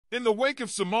In the wake of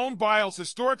Simone Biles'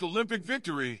 historic Olympic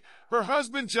victory, her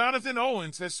husband Jonathan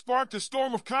Owens has sparked a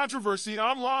storm of controversy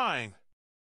online.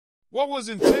 What was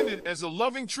intended as a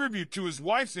loving tribute to his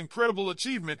wife's incredible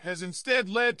achievement has instead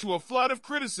led to a flood of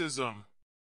criticism.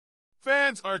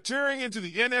 Fans are tearing into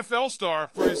the NFL star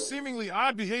for his seemingly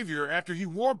odd behavior after he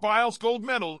wore Biles' gold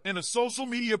medal in a social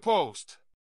media post.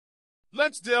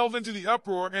 Let's delve into the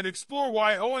uproar and explore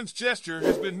why Owens' gesture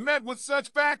has been met with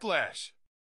such backlash.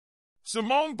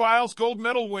 Simone Biles' gold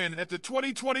medal win at the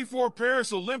 2024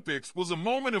 Paris Olympics was a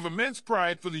moment of immense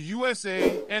pride for the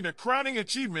USA and a crowning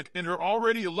achievement in her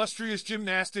already illustrious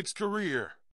gymnastics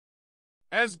career.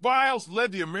 As Biles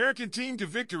led the American team to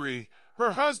victory,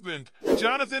 her husband,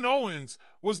 Jonathan Owens,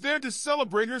 was there to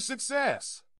celebrate her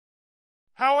success.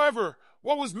 However,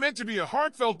 what was meant to be a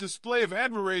heartfelt display of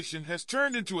admiration has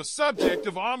turned into a subject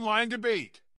of online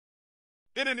debate.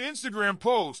 In an Instagram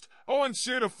post, Owens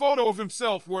shared a photo of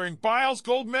himself wearing Biles'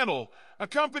 gold medal,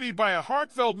 accompanied by a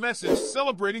heartfelt message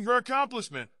celebrating her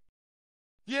accomplishment.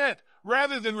 Yet,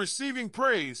 rather than receiving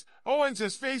praise, Owens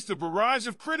has faced a barrage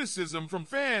of criticism from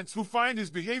fans who find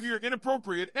his behavior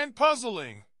inappropriate and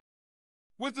puzzling.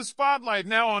 With the spotlight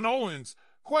now on Owens,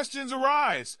 questions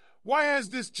arise. Why has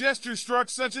this gesture struck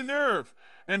such a nerve?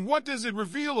 And what does it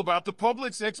reveal about the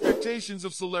public's expectations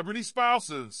of celebrity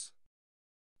spouses?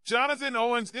 Jonathan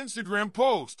Owens' Instagram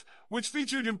post, which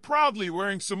featured him proudly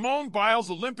wearing Simone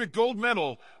Biles' Olympic gold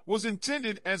medal, was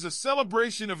intended as a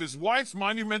celebration of his wife's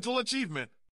monumental achievement.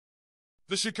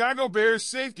 The Chicago Bears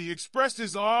safety expressed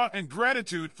his awe and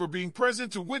gratitude for being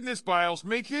present to witness Biles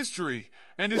make history,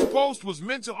 and his post was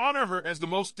meant to honor her as the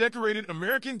most decorated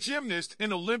American gymnast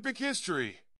in Olympic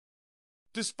history.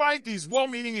 Despite these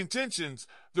well-meaning intentions,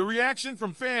 the reaction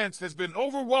from fans has been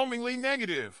overwhelmingly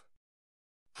negative.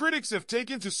 Critics have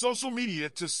taken to social media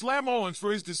to slam Owens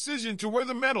for his decision to wear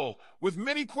the medal, with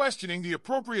many questioning the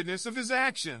appropriateness of his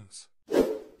actions.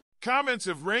 Comments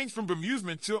have ranged from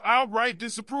bemusement to outright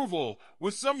disapproval,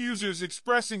 with some users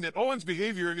expressing that Owens'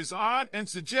 behavior is odd and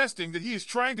suggesting that he is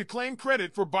trying to claim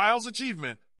credit for Biles'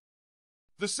 achievement.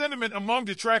 The sentiment among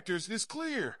detractors is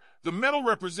clear. The medal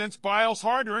represents Biles'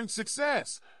 hard-earned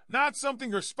success, not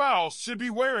something her spouse should be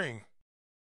wearing.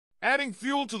 Adding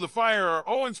fuel to the fire are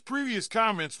Owens' previous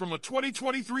comments from a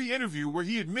 2023 interview where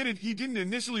he admitted he didn't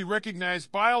initially recognize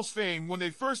Biles' fame when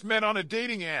they first met on a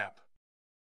dating app.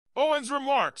 Owens'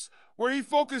 remarks, where he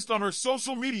focused on her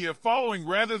social media following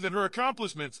rather than her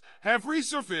accomplishments, have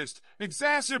resurfaced,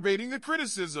 exacerbating the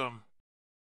criticism.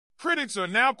 Critics are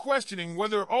now questioning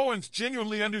whether Owens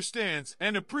genuinely understands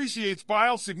and appreciates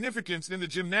Biles' significance in the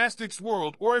gymnastics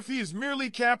world or if he is merely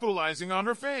capitalizing on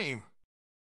her fame.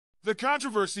 The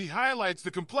controversy highlights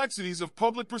the complexities of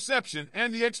public perception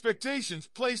and the expectations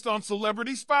placed on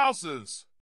celebrity spouses.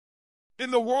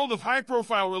 In the world of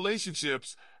high-profile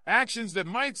relationships, actions that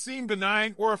might seem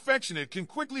benign or affectionate can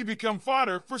quickly become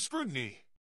fodder for scrutiny.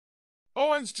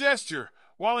 Owens' gesture,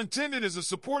 while intended as a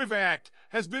supportive act,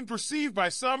 has been perceived by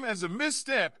some as a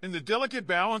misstep in the delicate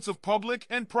balance of public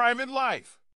and private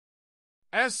life.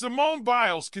 As Simone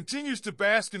Biles continues to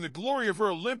bask in the glory of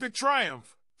her Olympic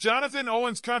triumph, Jonathan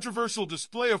Owens' controversial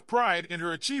display of pride in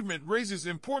her achievement raises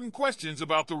important questions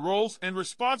about the roles and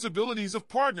responsibilities of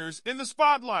partners in the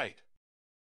spotlight.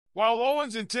 While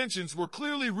Owens' intentions were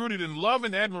clearly rooted in love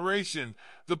and admiration,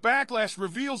 the backlash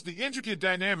reveals the intricate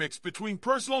dynamics between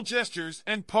personal gestures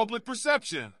and public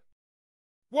perception.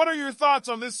 What are your thoughts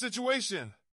on this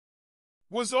situation?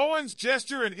 Was Owens'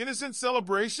 gesture an innocent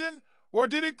celebration, or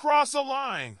did it cross a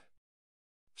line?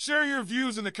 Share your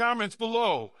views in the comments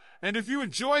below, and if you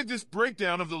enjoyed this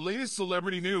breakdown of the latest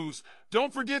celebrity news,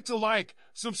 don't forget to like,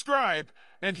 subscribe,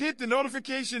 and hit the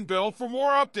notification bell for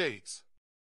more updates.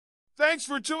 Thanks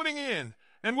for tuning in,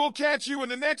 and we'll catch you in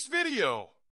the next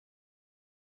video.